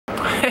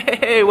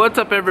Hey, what's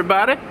up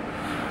everybody?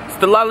 It's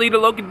the Lido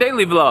Loca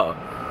daily vlog.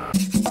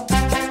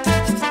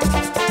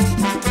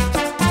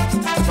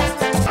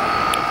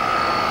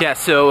 Yeah,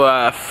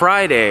 so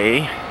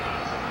Friday,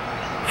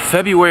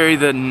 February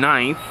the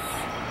 9th,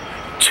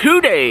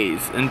 2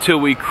 days until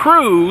we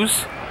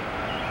cruise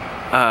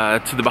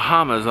to the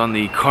Bahamas on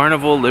the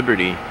Carnival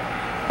Liberty.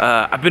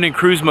 I've been in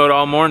cruise mode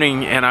all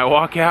morning and I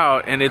walk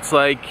out and it's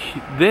like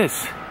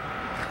this.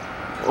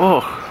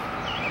 Oh.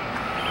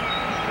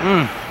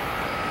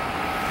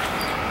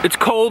 It's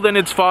cold and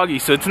it's foggy,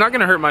 so it's not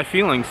gonna hurt my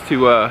feelings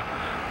to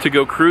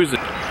go cruising.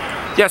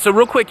 Yeah, so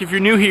real quick, if you're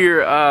new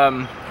here,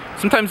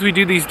 sometimes we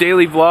do these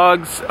daily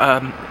vlogs.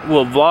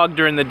 We'll vlog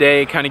during the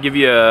day, kind of give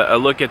you a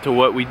look at to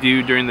what we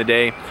do during the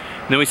day.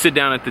 And then we sit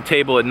down at the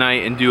table at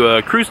night and do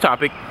a cruise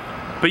topic.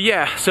 But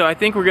yeah, so I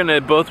think we're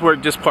gonna both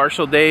work just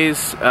partial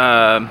days,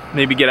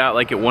 maybe get out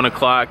like at 1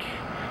 o'clock.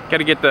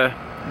 Gotta get the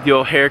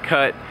old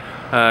haircut,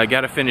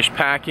 gotta finish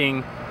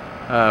packing.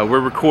 We're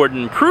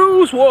recording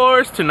Cruise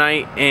Wars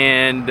tonight,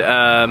 and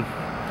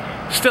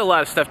still a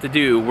lot of stuff to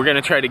do. We're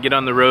gonna try to get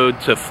on the road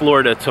to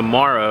Florida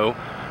tomorrow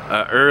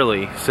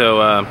early,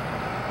 so I'm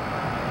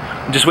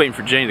just waiting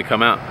for Jenny to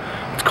come out.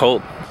 It's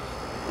cold.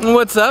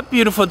 What's up,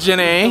 beautiful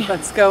Jenny?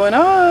 What's going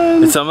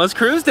on? It's almost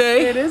cruise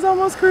day. It is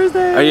almost cruise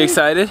day. Are you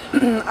excited?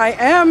 I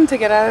am, to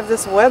get out of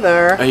this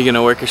weather. Are you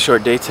gonna work a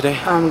short day today?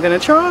 I'm gonna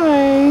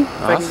try.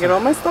 If I can get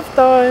all my stuff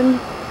done.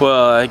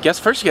 Well, I guess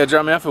first you gotta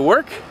drop me off at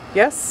work.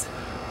 Yes.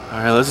 All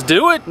right, let's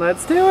do it.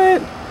 Let's do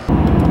it.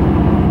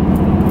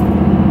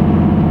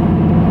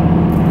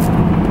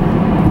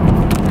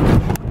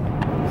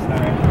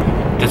 Sorry.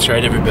 That's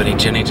right, everybody.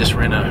 Jenny just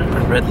ran a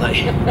red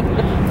light.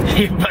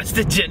 You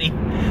busted Jenny.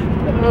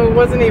 Oh, it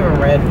wasn't even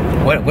red.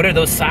 What are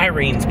those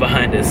sirens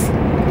behind us?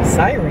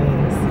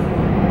 Sirens?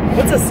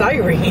 What's a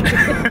siren?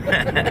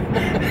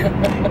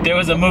 There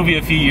was a movie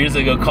a few years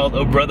ago called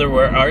Oh Brother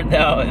Where Art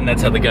Thou, and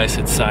that's how the guy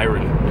said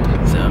siren.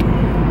 So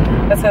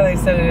that's how they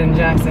said it in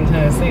Jackson,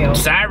 Tennessee.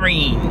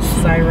 Sirens!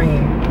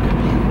 Siren.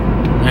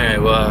 Alright,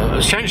 well, I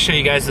was trying to show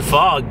you guys the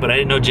fog, but I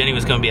didn't know Jenny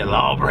was going to be a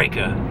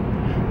lawbreaker.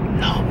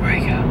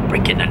 Lawbreaker.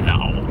 Breaking the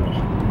law.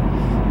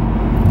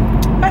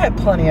 I had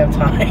plenty of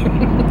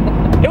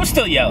time. It was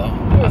still yellow.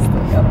 It was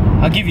still yellow.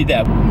 I'll give you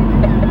that.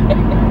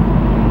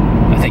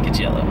 I think it's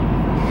yellow.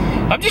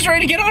 I'm just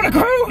ready to get on a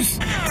cruise!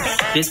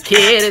 This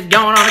kid is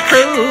going on a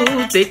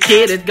cruise. This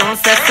kid is going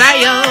to set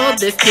sail.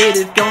 This kid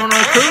is going on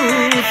a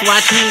cruise.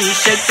 Watch me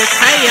shake the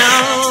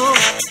sail.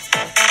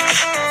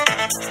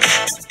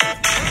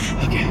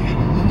 Okay.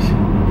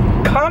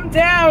 Calm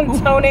down,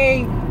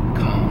 Tony.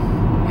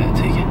 Calm. Yeah,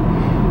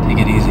 take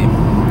it easy.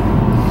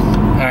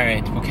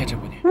 Alright, we'll catch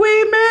up with you.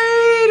 We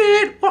made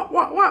it!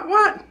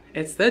 What?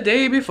 It's the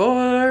day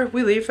before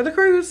we leave for the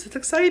cruise. It's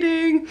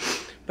exciting.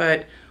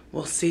 But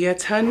we'll see you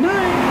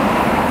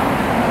tonight.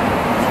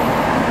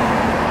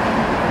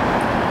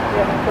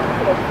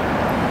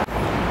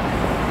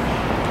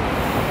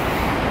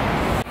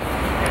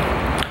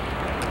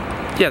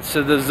 Yeah,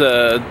 so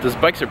those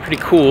bikes are pretty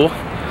cool.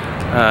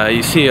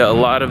 You see a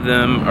lot of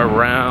them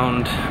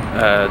around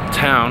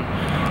town,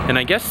 and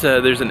I guess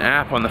there's an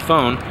app on the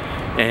phone,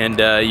 and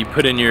you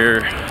put in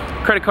your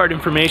credit card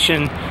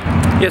information.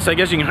 Yes, I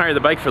guess you can hire the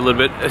bike for a little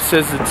bit. It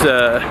says it's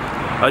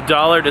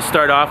 $1 to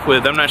start off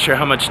with. I'm not sure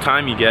how much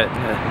time you get.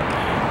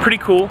 Pretty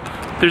cool.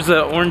 There's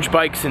orange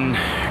bikes and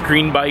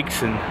green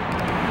bikes,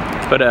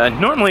 but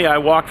normally I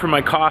walk for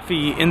my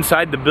coffee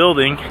inside the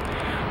building,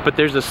 but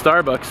there's a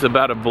Starbucks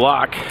about a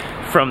block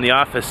from the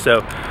office,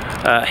 so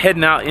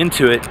heading out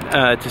into it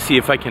to see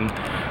if I can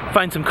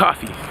find some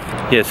coffee.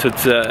 Yeah, so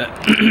it's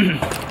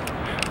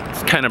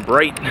it's kind of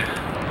bright,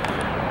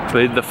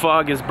 but the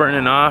fog is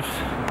burning off.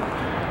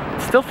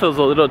 It still feels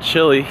a little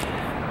chilly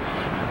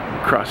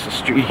across the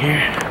street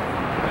here.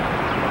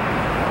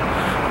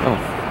 Oh,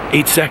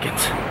 8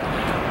 seconds.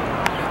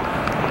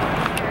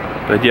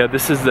 But yeah,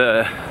 this is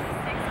the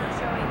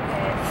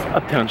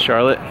Uptown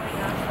Charlotte.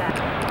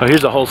 Oh,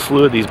 here's a whole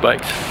slew of these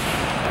bikes.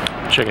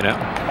 Check it out.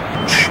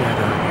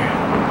 Shadow here.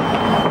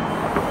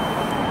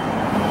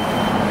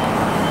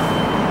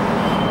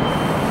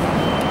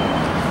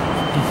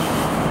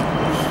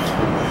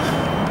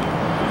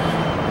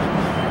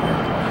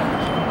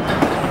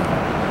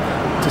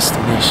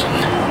 Destination.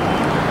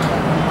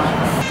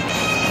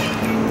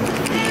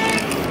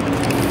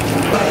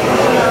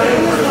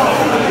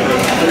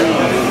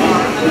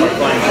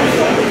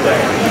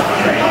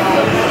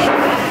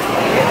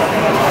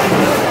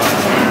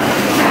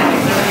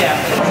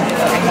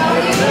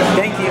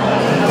 Thank you.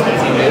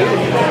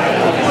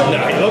 No,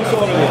 he looks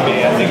older than me.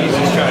 I think he's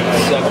just trying to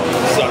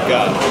suck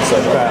up.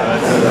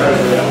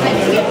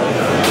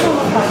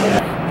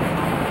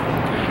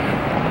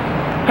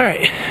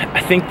 Alright,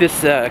 I think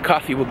this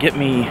coffee will get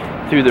me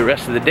through the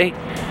rest of the day.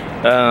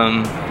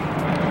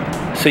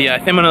 So yeah, I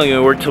think I'm only going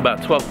to work till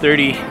about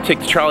 12:30, take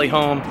the trolley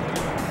home.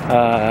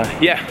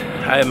 Yeah,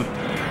 I'm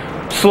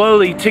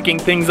slowly ticking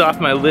things off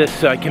my list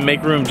so I can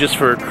make room just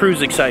for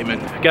cruise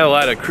excitement. I got a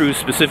lot of cruise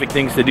specific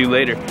things to do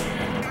later.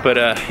 But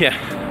yeah,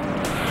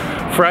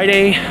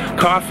 Friday,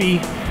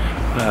 coffee,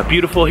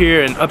 beautiful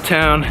here in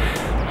Uptown.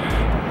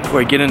 before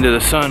I get into the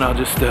sun, I'll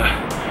just,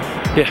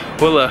 yeah,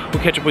 we'll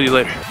catch up with you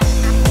later.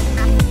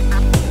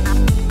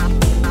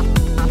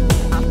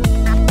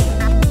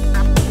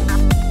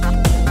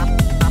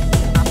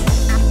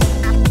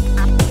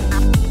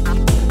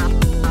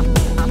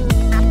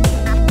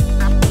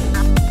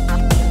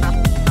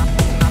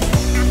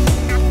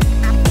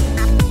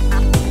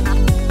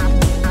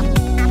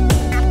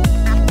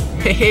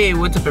 Hey,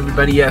 what's up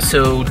everybody? Yeah,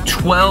 so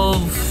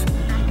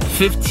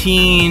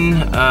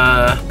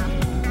 12:15,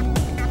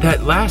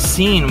 that last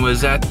scene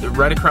was at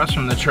right across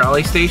from the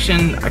trolley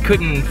station. I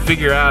couldn't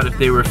figure out if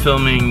they were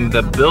filming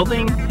the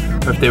building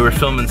or if they were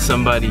filming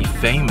somebody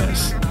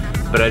famous,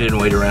 but I didn't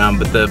wait around.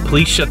 But the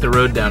police shut the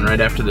road down right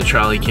after the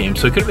trolley came,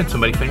 so it could have been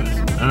somebody famous.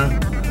 I don't know,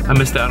 I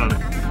missed out on it.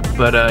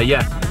 But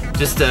yeah,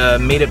 just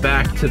made it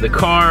back to the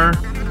car.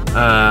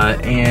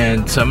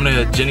 And so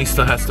Jenny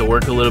still has to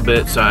work a little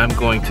bit, so I'm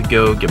going to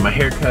go get my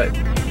hair cut,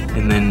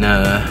 and then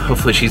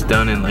hopefully she's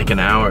done in like an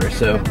hour or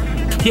so.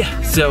 Yeah,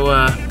 so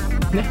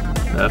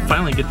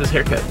finally get this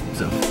haircut,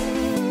 so.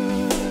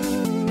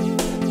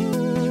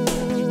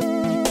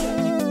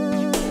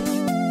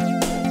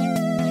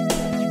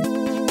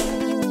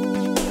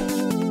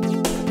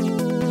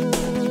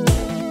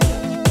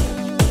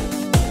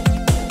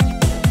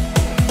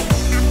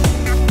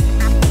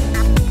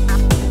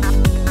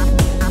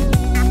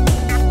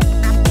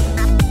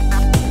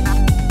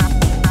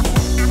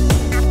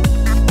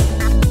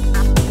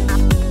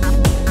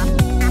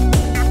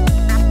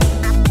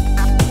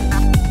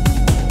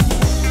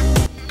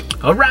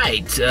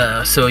 Alright,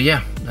 so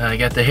yeah, I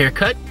got the hair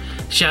cut.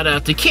 Shout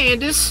out to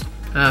Candace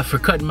for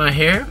cutting my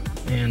hair.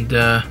 And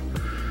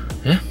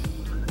yeah,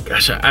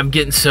 gosh, I'm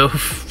getting so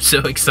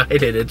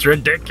excited. It's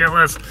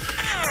ridiculous.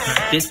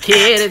 This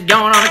kid is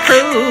going on a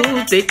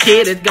cruise. This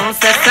kid is going to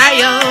set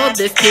sail.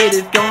 This kid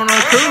is going on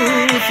a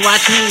cruise.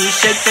 Watch me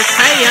shake this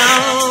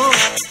tail.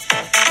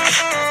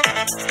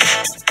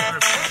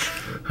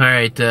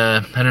 Alright,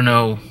 I don't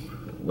know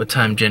what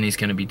time Jenny's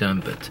going to be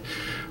done, but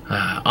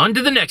on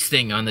to the next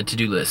thing on the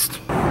to-do list.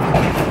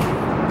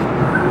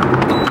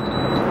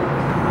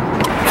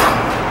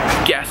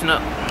 Gassing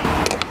up.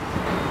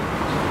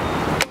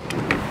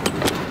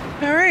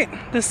 All right,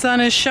 the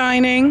sun is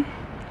shining.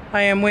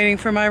 I am waiting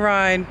for my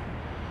ride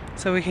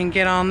so we can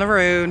get on the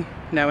road.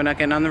 No, we're not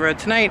getting on the road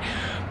tonight,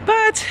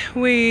 but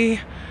we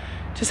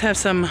just have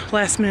some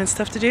last minute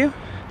stuff to do.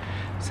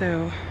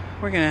 So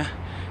we're gonna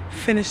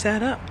finish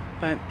that up.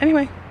 But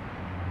anyway,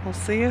 we'll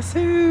see you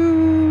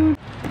soon.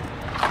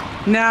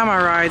 Now my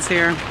ride's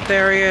here.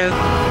 There he is.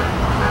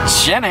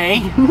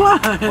 Jenny!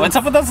 What? What's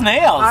up with those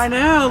nails? I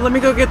know. Let me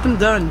go get them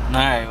done.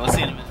 Alright, we'll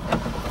see you in a minute.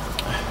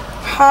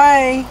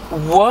 Hi.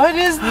 What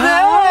is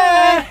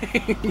that? Hi.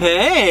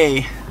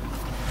 Hey!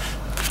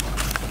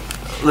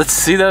 Let's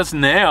see those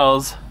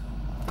nails.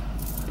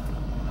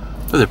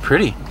 Oh, they're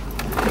pretty.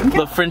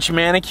 Little French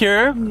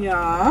manicure.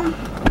 Yeah.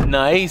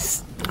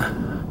 Nice.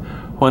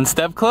 One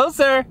step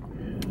closer.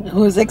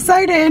 Who's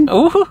excited?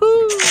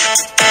 Ooh-hoo-hoo.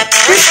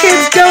 This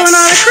kid's going on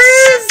a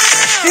cruise.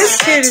 This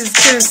kid is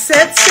gonna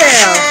set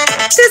sail.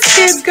 This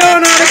kid's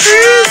going on a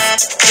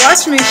cruise.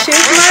 Watch me shake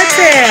my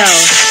tail.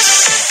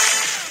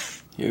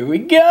 Here we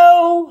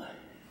go.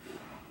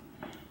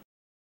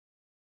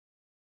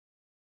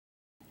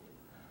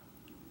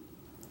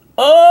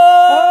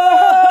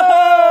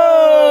 Oh!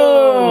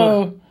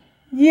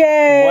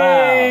 Yay!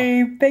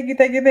 Wow. Thank you,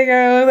 thank you, thank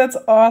you. That's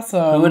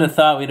awesome. Who would have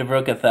thought we'd have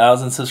broke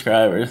 1,000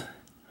 subscribers?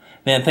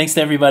 Man, thanks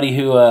to everybody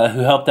who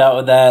helped out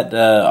with that.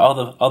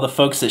 All the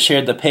folks that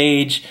shared the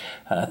page.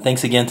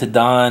 Thanks again to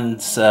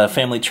Don's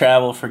Family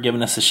Travel for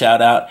giving us a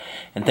shout out,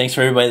 and thanks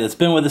for everybody that's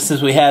been with us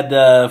since we had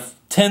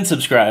 10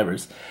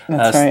 subscribers.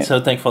 That's right.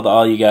 So thankful to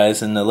all you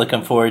guys, and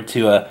looking forward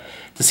to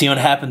see what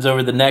happens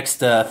over the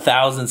next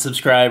 1,000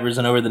 subscribers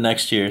and over the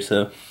next year.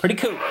 So pretty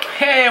cool.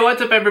 Hey,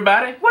 what's up,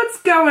 everybody?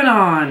 What's going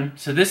on?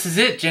 So this is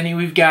it, Jenny.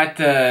 We've got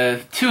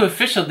 2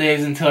 official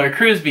days until our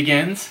cruise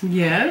begins.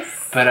 Yes.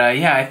 But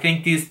yeah, I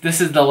think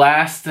this is the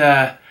last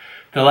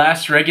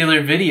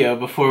regular video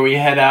before we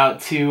head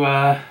out to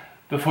on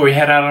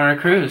our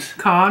cruise.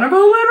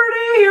 Carnival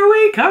Liberty, here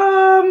we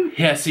come.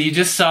 Yeah, so you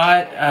just saw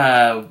it.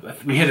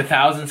 We hit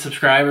 1,000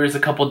 subscribers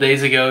a couple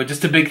days ago.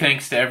 Just a big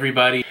thanks to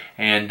everybody.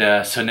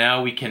 And so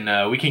now we can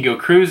go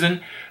cruising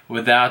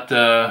without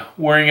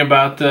worrying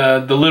about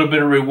the little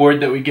bit of reward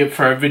that we get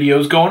for our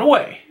videos going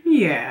away.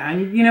 Yeah,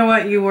 and you know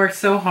what? You work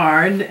so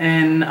hard,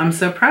 and I'm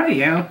so proud of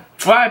you.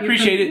 Well, I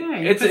appreciate it. Yeah,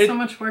 you put so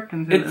much work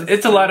into this.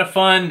 It's a lot of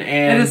fun,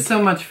 and it is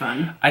so much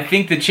fun. I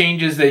think the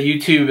changes that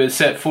YouTube has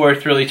set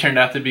forth really turned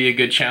out to be a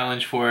good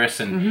challenge for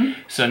us, and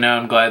so now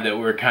I'm glad that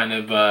we're kind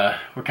of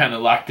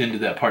locked into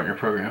that partner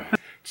program.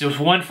 Just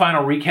one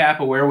final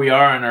recap of where we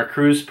are on our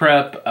cruise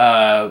prep.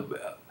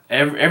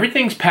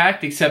 Everything's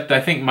packed except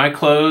I think my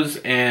clothes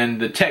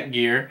and the tech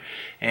gear,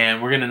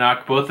 and we're gonna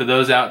knock both of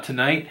those out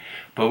tonight.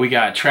 But we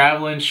got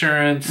travel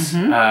insurance,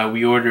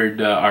 we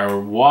ordered our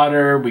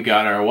water, we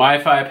got our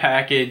Wi-Fi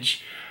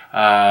package,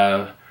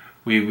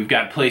 we've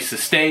got a place to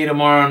stay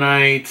tomorrow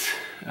night,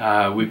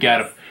 we've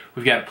got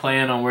a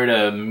plan on where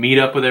to meet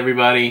up with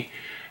everybody,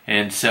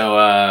 and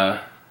so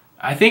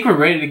I think we're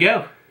ready to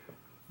go.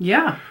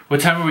 Yeah. What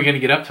time are we going to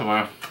get up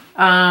tomorrow?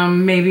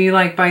 Maybe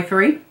like by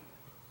 3.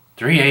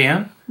 3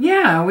 a.m.?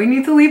 Yeah, we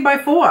need to leave by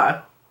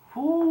 4.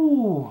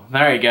 Ooh.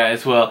 Alright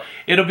guys, well,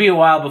 it'll be a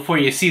while before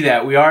you see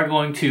that. We are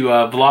going to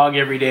vlog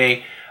every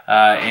day,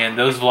 and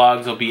those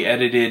vlogs will be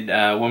edited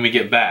when we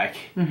get back.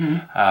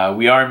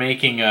 We are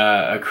making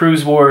a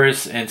Cruise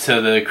Wars, and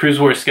so the Cruise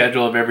Wars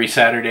schedule of every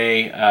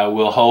Saturday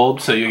will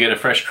hold. So you'll get a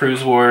fresh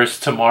Cruise Wars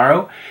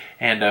tomorrow,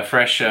 and a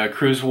fresh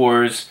Cruise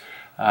Wars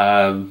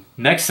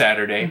next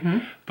Saturday.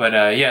 But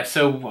yeah,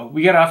 so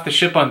we got off the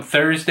ship on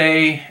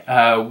Thursday.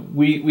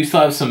 We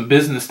still have some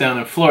business down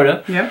in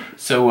Florida. Yep.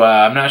 So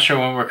I'm not sure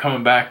when we're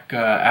coming back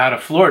out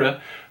of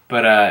Florida,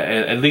 but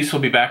at least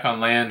we'll be back on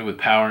land with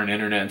power and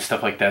internet and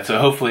stuff like that. So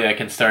hopefully I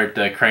can start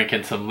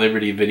cranking some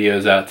Liberty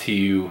videos out to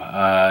you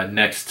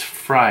next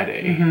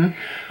Friday.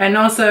 And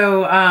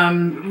also,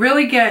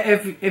 really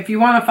if you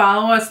want to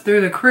follow us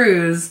through the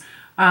cruise,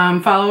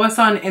 follow us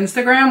on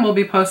Instagram. We'll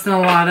be posting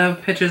a lot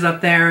of pictures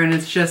up there, and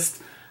it's just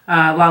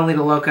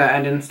Lido Loca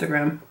at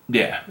Instagram.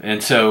 Yeah,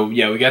 and so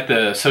yeah, we got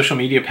the social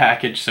media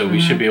package, so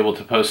we should be able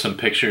to post some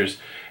pictures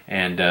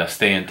and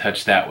stay in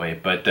touch that way.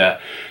 But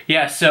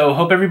yeah, so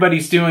hope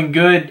everybody's doing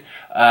good.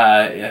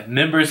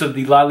 Members of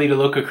the Lido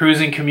Loca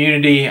cruising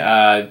community,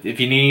 if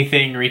you need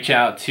anything, reach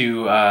out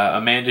to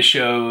Amanda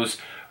Shows,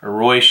 or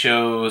Roy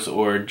Shows,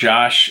 or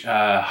Josh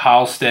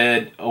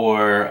Halstead,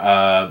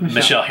 or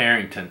Michelle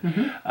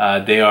Harrington.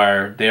 They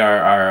are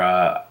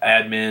our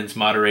admins,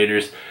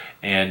 moderators,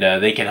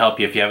 and they can help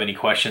you if you have any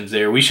questions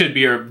there. We should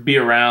be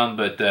around,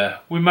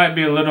 but we might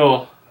be a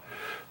little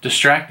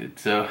distracted,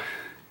 so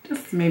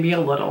just maybe a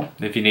little.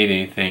 If you need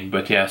anything,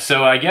 but yeah.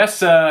 So I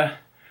guess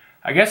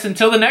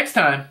until the next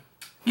time,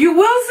 you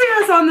will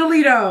see us on the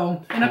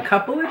Lido in a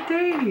couple of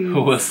days.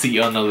 We'll see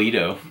you on the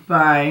Lido.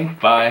 Bye.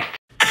 Bye.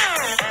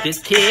 This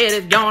kid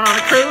is going on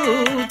a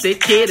cruise. This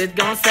kid is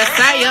going to set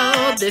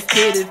sail. This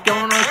kid is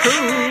going on a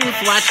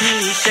cruise. Watch me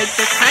shake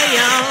this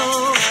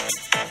tail.